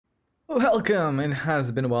Welcome! It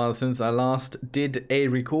has been a while since I last did a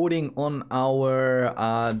recording on our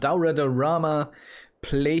Daura Dorama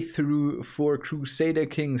playthrough for Crusader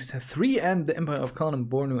Kings III, and the Empire of Khan and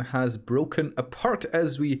Bornu has broken apart,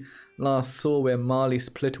 as we last saw, where Mali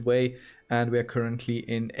split away, and we're currently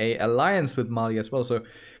in a alliance with Mali as well, so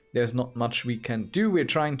there's not much we can do. We're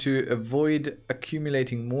trying to avoid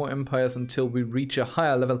accumulating more empires until we reach a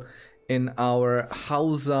higher level in our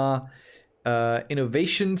Hausa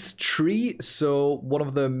innovations tree. So one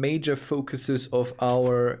of the major focuses of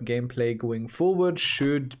our gameplay going forward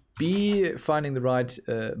should be finding the right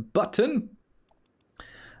button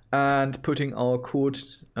and putting our court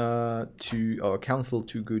to our council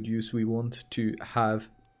to good use. We want to have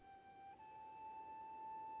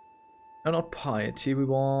not piety, we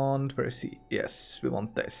want, where is he? Yes, we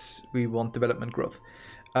want this. We want development growth,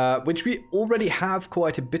 which we already have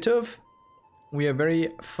quite a bit of. We are very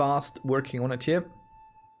fast working on it here.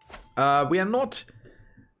 We are not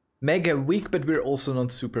mega weak, but we're also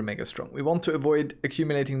not super mega strong. We want to avoid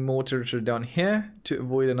accumulating more territory down here to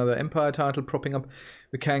avoid another empire title propping up.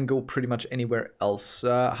 We can go pretty much anywhere else.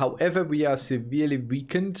 However, we are severely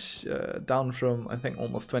weakened, down from, I think,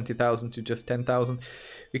 almost 20,000 to just 10,000.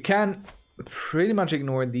 We can pretty much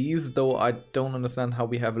ignore these, though I don't understand how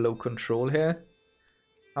we have low control here.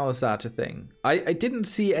 How is that a thing? I didn't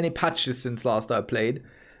see any patches since last I played.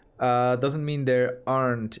 Doesn't mean there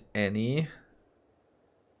aren't any.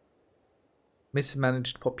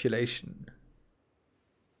 Mismanaged population.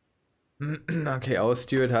 Okay, our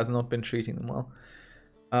steward has not been treating them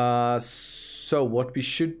well. So what we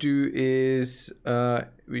should do is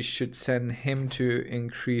we should send him to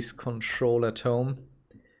increase control at home.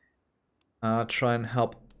 Try and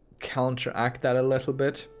help counteract that a little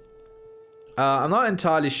bit. I'm not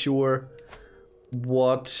entirely sure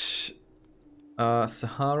what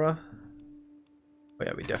Sahara. Oh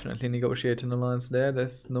yeah, we definitely negotiate an alliance there.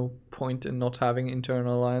 There's no point in not having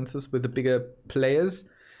internal alliances with the bigger players.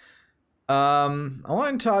 I'm not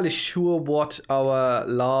entirely sure what our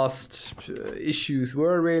last issues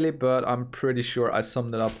were really, but I'm pretty sure I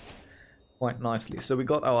summed it up quite nicely. So we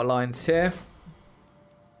got our alliance here.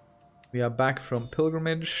 We are back from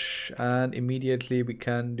pilgrimage, and immediately we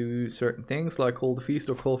can do certain things like hold a feast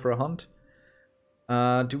or call for a hunt.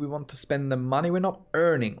 Do we want to spend the money? We're not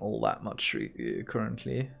earning all that much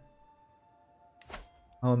currently.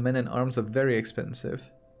 Our men and arms are very expensive.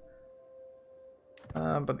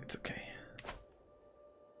 But it's okay.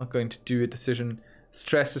 Not going to do a decision.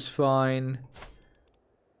 Stress is fine.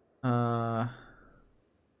 We are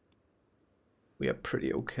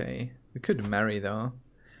pretty okay. We could marry though.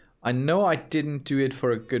 I know I didn't do it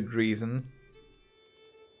for a good reason.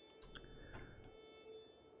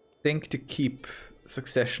 Think to keep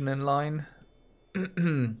succession in line.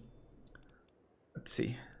 Let's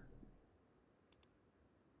see.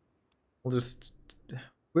 We'll just...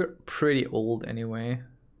 We're pretty old anyway.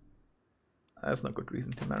 That's not a good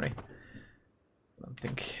reason to marry. I don't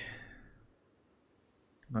think.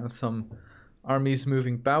 Some armies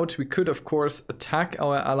moving about. We could, of course, attack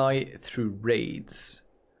our ally through raids.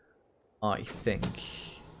 I think.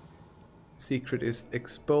 Secret is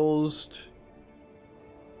exposed.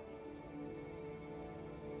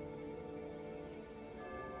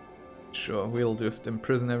 Sure, we'll just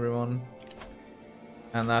imprison everyone.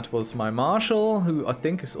 And that was my marshal, who I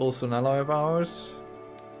think is also an ally of ours.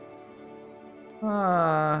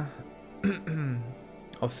 Our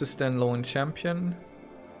sister-in-law and champion.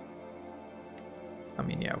 I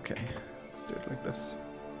mean, yeah, okay. Let's do it like this.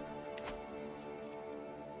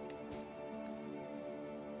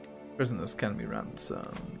 Prisoners can be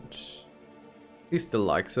ransomed. He still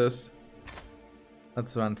likes us.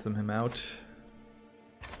 Let's ransom him out.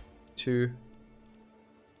 2.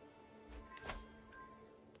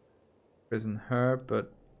 Prison her,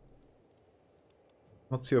 but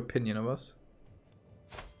what's your opinion of us?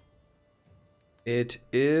 It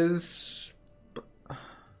is... I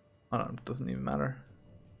don't know, it doesn't even matter.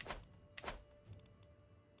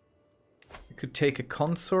 We could take a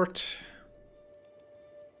consort.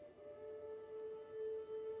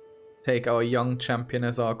 Take our young champion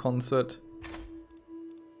as our consort.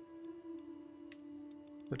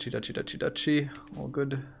 Duchy. All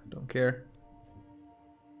good. Don't care.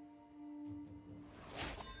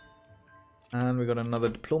 And we got another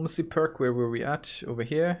diplomacy perk. Where were we at? Over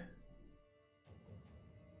here.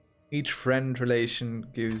 Each friend relation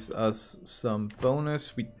gives us some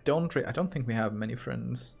bonus. We don't... I don't think we have many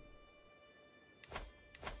friends.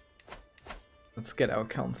 Let's get our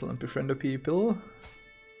council and befriend the people.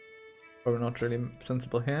 Probably not really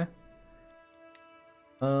sensible here.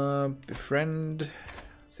 Befriend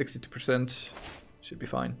 62%. Should be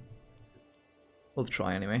fine. We'll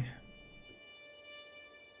try anyway.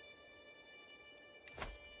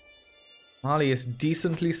 Mali is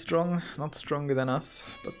decently strong, not stronger than us,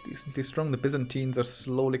 but decently strong. The Byzantines are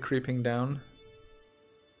slowly creeping down.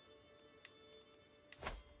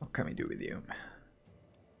 What can we do with you?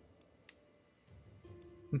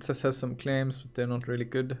 Princess has some claims, but they're not really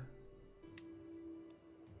good.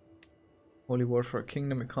 Holy War for a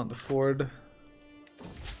kingdom we can't afford.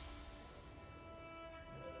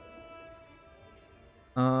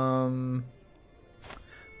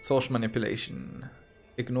 Social manipulation.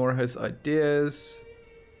 Ignore his ideas.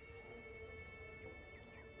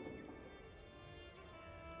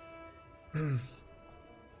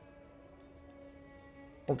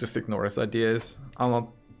 I'll just ignore his ideas. I'm a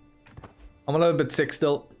little bit sick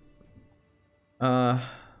still. On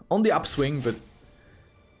the upswing, but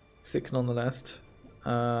sick nonetheless.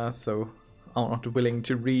 So I'm not willing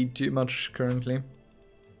to read too much currently.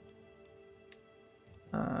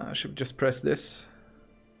 Should we just press this?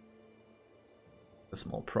 A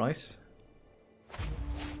small price.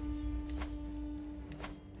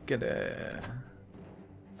 Get a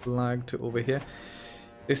flag to over here.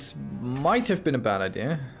 This might have been a bad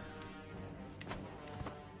idea.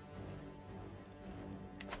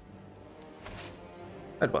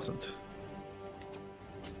 It wasn't.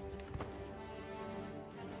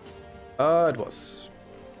 It was.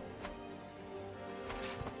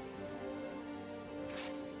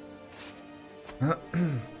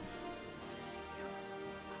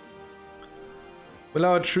 Will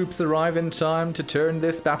our troops arrive in time to turn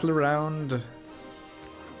this battle around?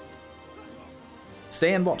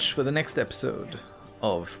 Stay and watch for the next episode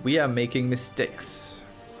of We Are Making Mistakes.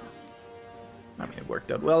 I mean, it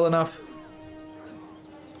worked out well enough.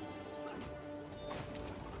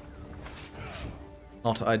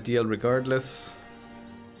 Not ideal regardless.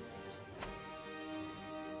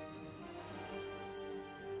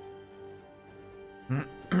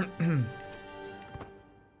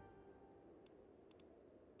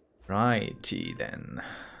 Righty then.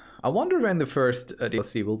 I wonder when the first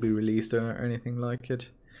DLC will be released or anything like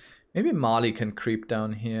it. Maybe Mali can creep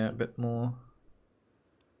down here a bit more.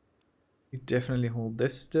 We definitely hold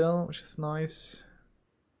this still, which is nice.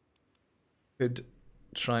 Could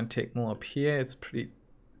try and take more up here. It's pretty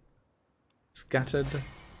scattered.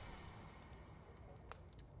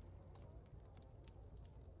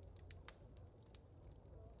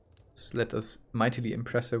 Just let us mightily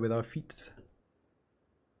impress her with our feats.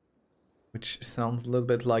 Which sounds a little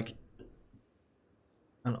bit like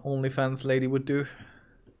an OnlyFans lady would do,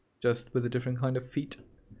 just with a different kind of feat.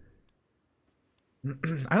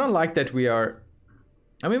 I don't like that we are...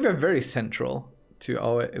 I mean, we're very central to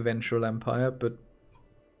our eventual empire, but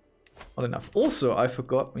not enough. Also, I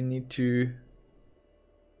forgot we need to...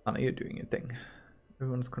 Oh, no, you're doing your thing.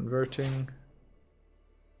 Everyone's converting.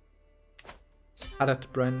 Adat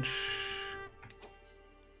branch.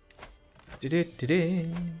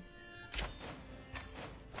 Did.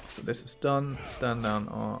 So this is done. Stand down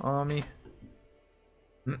our army.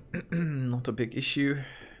 Not a big issue.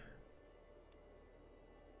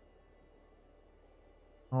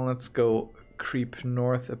 Well, let's go creep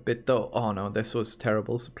north a bit though. Oh no, this was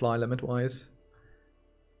terrible supply limit wise.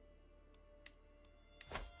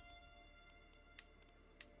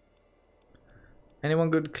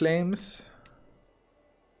 Anyone good claims?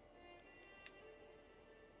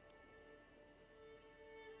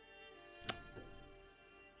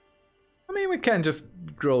 I mean, we can just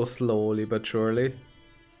grow slowly but surely.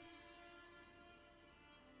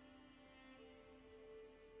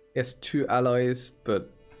 Yes, 2 allies,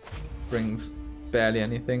 but brings barely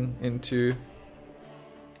anything into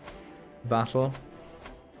battle.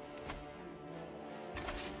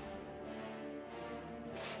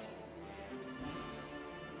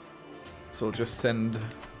 So we'll just send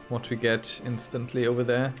what we get instantly over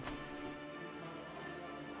there.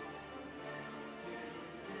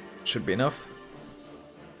 Should be enough.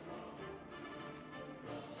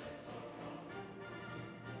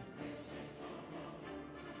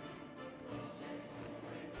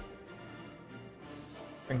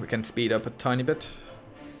 I think we can speed up a tiny bit.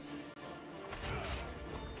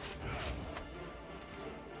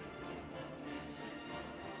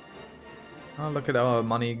 Oh, look at our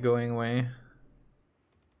money going away.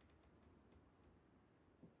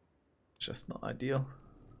 Just not ideal.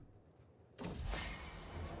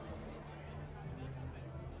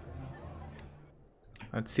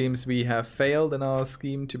 It seems we have failed in our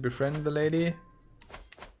scheme to befriend the lady.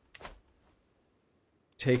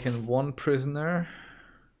 Taken 1 prisoner.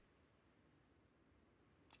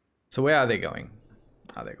 So where are they going?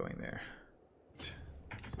 Are they going there?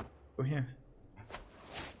 Let's go here.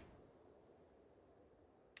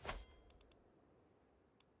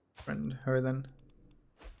 befriend her then.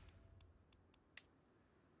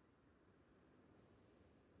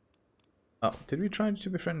 Oh, did we try to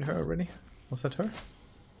befriend her already? Was that her?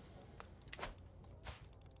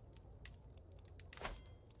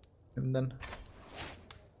 And then...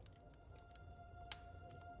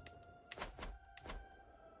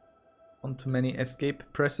 on too many escape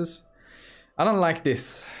presses. I don't like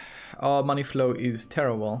this. Our money flow is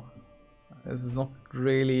terrible. This is not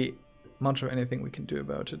really much of anything we can do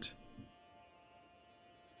about it.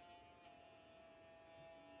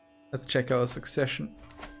 Let's check our succession.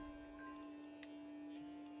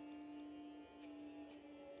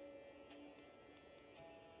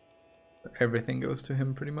 Everything goes to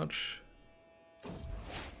him pretty much.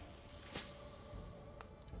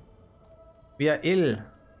 We are ill.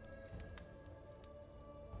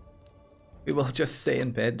 We will just stay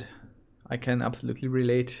in bed. I can absolutely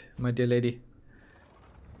relate, my dear lady.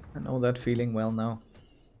 I know that feeling well now.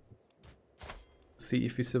 See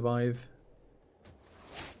if we survive.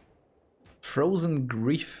 Frozen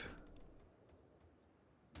grief.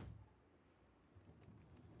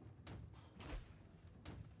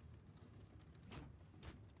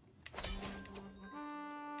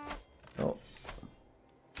 Oh.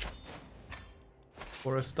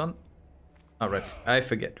 For a stun. Alright, I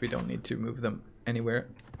forget, we don't need to move them anywhere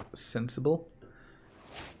sensible.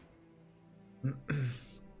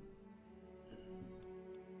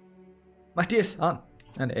 My dear son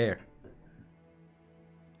and heir.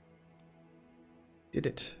 Did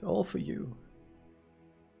it all for you.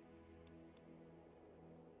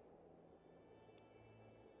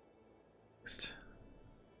 Next.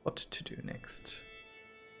 What to do next?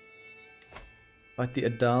 Fight the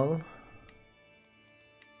Adal.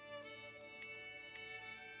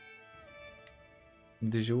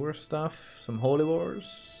 De jure stuff, some holy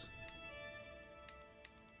wars.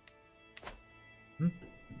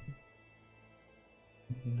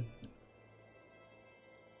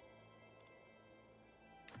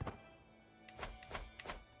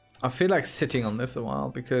 I feel like sitting on this a while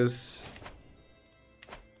because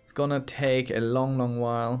it's gonna take a long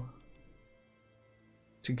while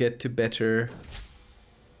to get to better.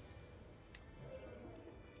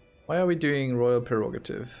 Why are we doing royal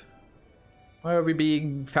prerogative? Why are we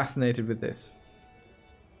being fascinated with this?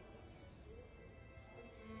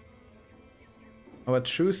 Our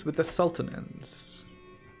truce with the Sultan ends.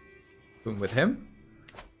 Boom with him?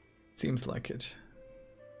 Seems like it.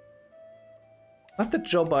 Is that the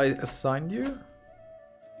job I assigned you?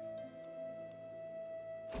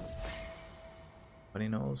 Nobody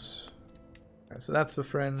knows. Okay, so that's a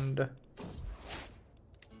friend.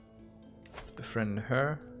 Let's befriend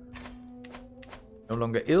her. No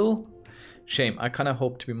longer ill. Shame, I kind of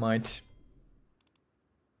hoped we might.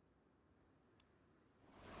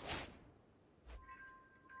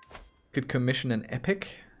 Could commission an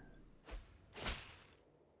epic.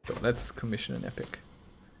 So let's commission an epic.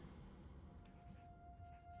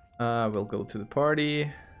 We'll go to the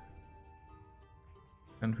party.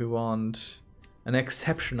 And we want an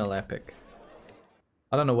exceptional epic.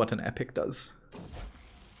 I don't know what an epic does.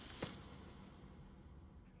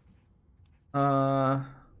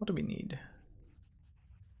 What do we need?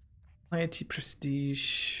 Piety,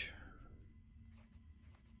 prestige.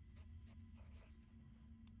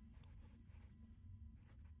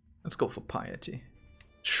 Let's go for piety.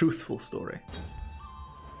 Truthful story.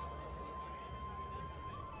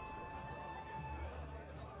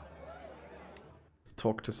 Let's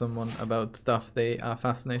talk to someone about stuff they are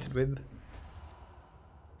fascinated with.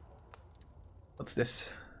 What's this?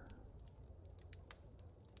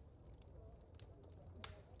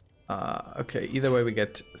 Okay, either way we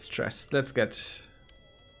get stressed. Let's get...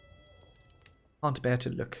 Can't bear to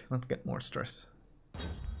look. Let's get more stress.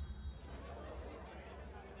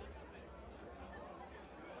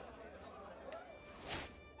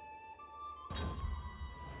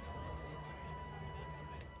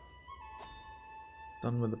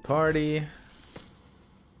 Done with the party.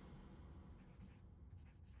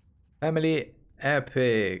 Family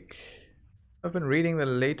epic. I've been reading the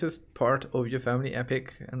latest part of your family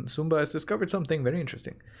epic, and Sumba has discovered something very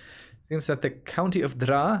interesting. Seems that the county of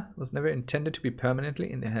Dra was never intended to be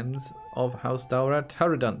permanently in the hands of House Daura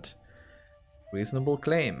Taradant. Reasonable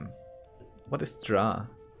claim. What is Dra?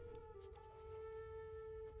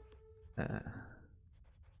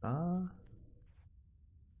 Dra?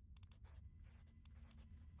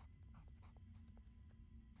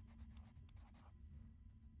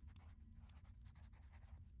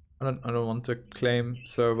 I don't want to claim,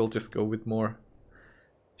 so we'll just go with more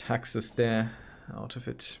taxes there out of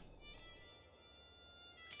it.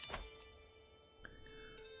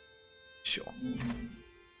 Sure.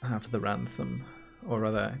 have the ransom, or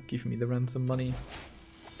rather give me the ransom money.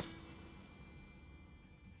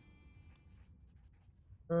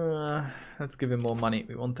 Let's give him more money.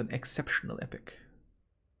 We want an exceptional epic.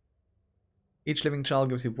 Each living child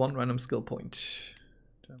gives you 1 random skill point.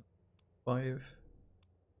 5.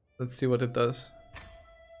 Let's see what it does.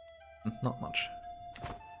 Not much.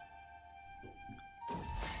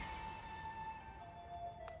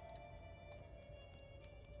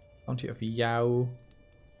 Bounty of Yao.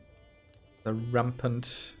 The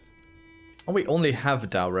rampant. Oh, we only have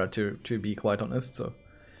Daura to be quite honest, so.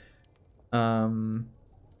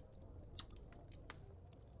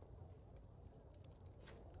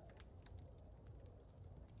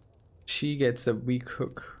 She gets a weak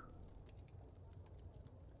hook.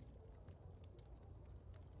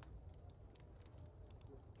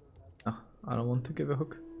 Oh, I don't want to give a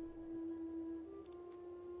hook.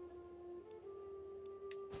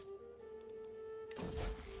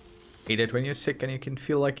 Hate it when you're sick and you can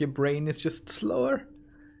feel like your brain is just slower.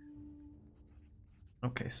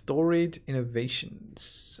 Okay, storied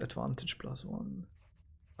innovations. Advantage +1.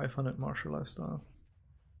 500 martial lifestyle.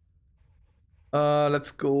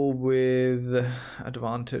 Let's go with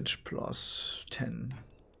advantage +10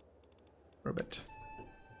 for a bit.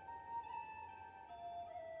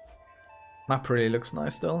 Map really looks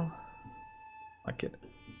nice though. Like it.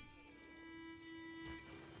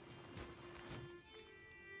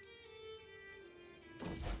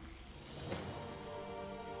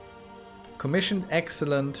 Commissioned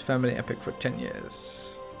excellent family epic for 10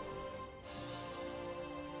 years.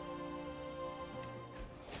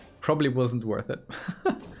 Probably wasn't worth it,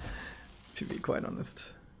 to be quite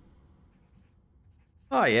honest.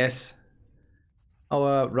 Ah, yes.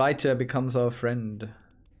 Our writer becomes our friend.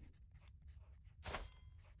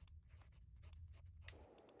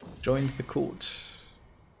 Joins the court.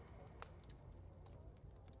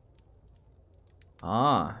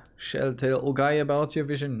 Ah, shall tell Ogai about your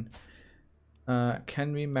vision.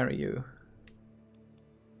 Can we marry you?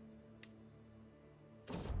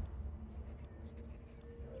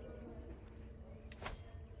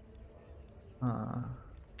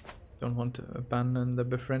 Don't want to abandon the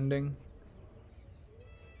befriending.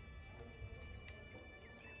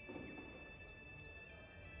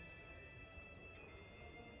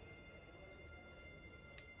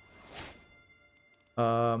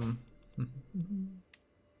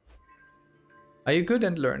 Are you good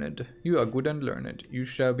and learned? You are good and learned. You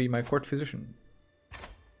shall be my court physician.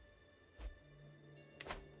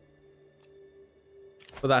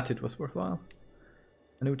 For that it was worthwhile.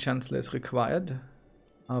 A new chancellor is required.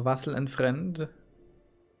 Our vassal and friend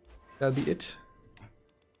shall be it.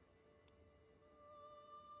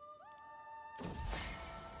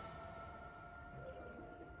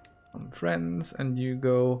 Friends, and you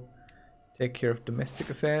go take care of domestic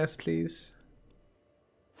affairs, please.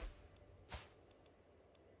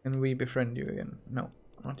 Can we befriend you again? No,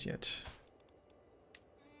 not yet.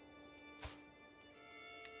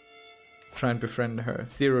 Try and befriend her.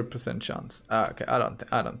 0% chance. Okay, I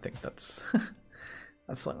don't think that's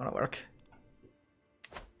that's not gonna work.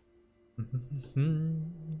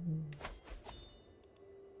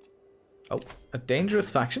 Oh, a dangerous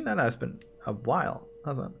faction? That has been a while,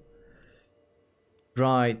 hasn't it?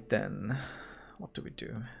 Right then, what do we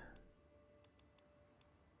do?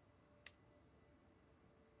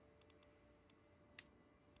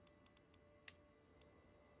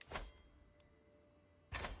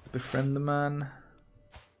 Let's befriend the man.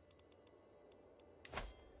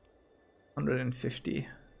 150.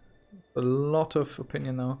 A lot of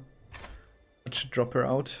opinion now. That should drop her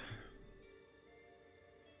out.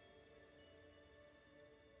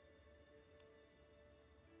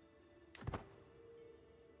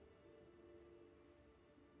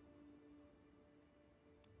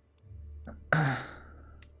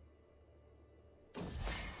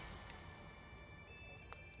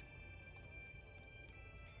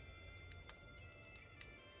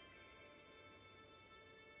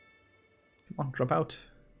 Come on, drop out.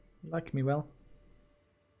 You like me well.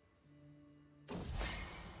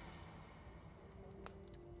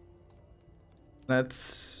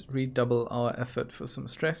 Let's redouble our effort for some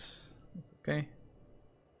stress. That's okay.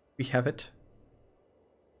 We have it.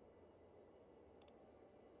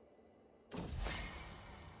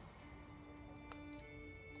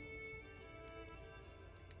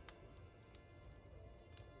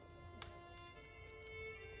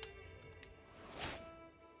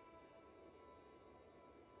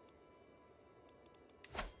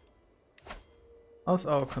 How's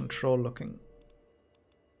our control looking?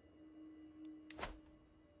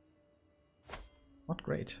 Not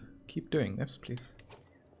great. Keep doing this, please.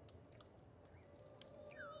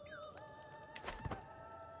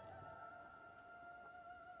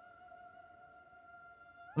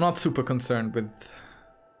 I'm not super concerned with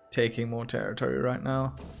taking more territory right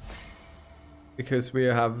now, because we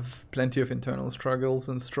have plenty of internal struggles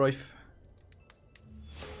and strife.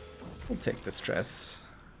 We'll take the stress.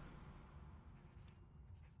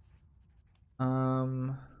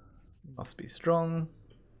 Must be strong.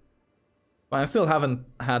 But I still haven't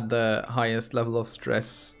had the highest level of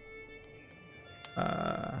stress.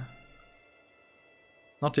 Not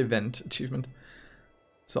event achievement.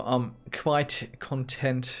 So I'm quite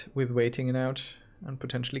content with waiting it out and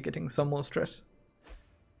potentially getting some more stress.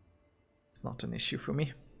 It's not an issue for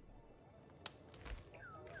me.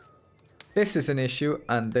 This is an issue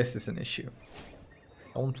and this is an issue.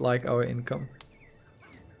 Don't like our income.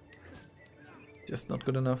 Just not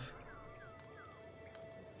good enough.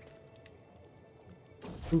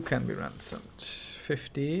 Who can be ransomed?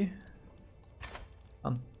 50.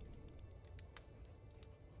 Done.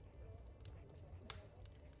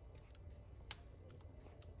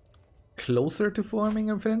 Closer to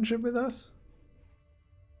forming a friendship with us?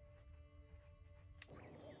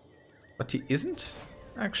 But he isn't,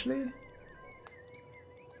 actually.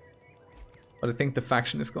 But I think the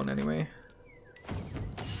faction is gone anyway.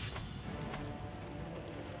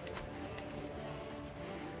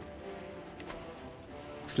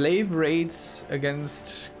 Slave raids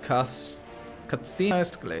against Katsina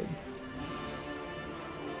escalate.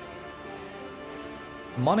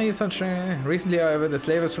 Money is such recently, however, the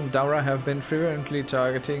slavers from Daura have been frequently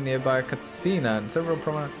targeting nearby Katsina and several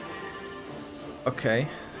prominent. Okay.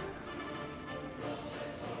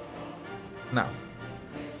 Now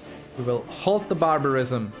we will halt the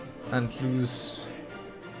barbarism and lose.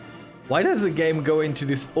 Why does the game go into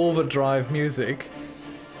this overdrive music?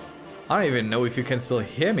 I don't even know if you can still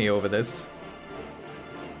hear me over this.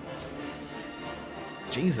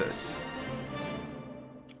 Jesus.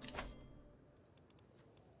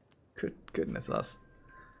 Good goodness us.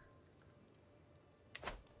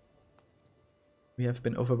 We have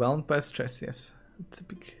been overwhelmed by stress, yes. It's a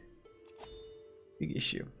big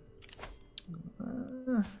issue.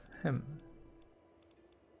 Him.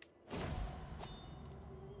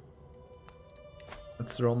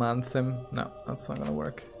 Let's romance him. No, that's not gonna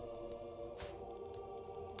work.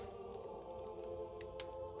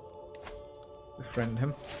 Befriend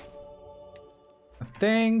him. I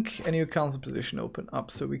think a new council position open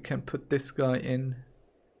up, so we can put this guy in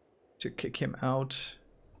to kick him out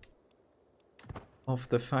of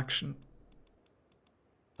the faction.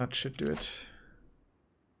 That should do it.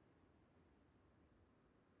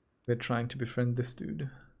 We're trying to befriend this dude.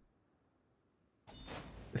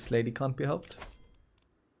 This lady can't be helped.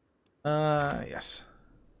 Yes.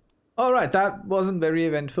 Alright, that wasn't very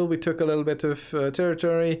eventful. We took a little bit of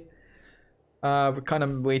territory. We're kind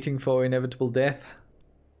of waiting for inevitable death.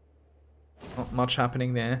 Not much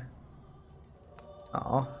happening there.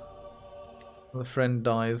 Oh, the friend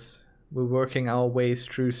dies. We're working our ways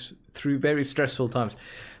through very stressful times.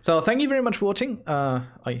 So thank you very much for watching.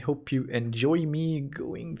 I hope you enjoy me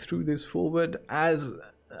going through this forward. As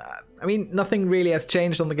I mean, nothing really has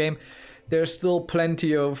changed on the game. There's still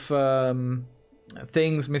plenty of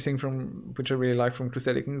things missing from which I really like from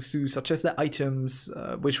Crusader Kings II, such as the items,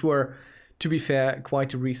 which were, to be fair,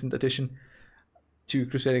 quite a recent addition to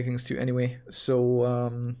Crusader Kings II anyway.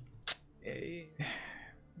 So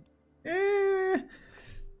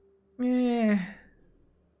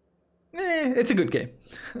it's a good game.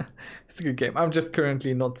 It's a good game. I'm just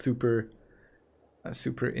currently not super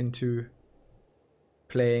into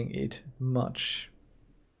playing it much.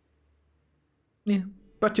 Yeah,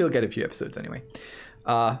 but you'll get a few episodes anyway.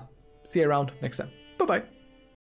 See you around next time. Bye bye.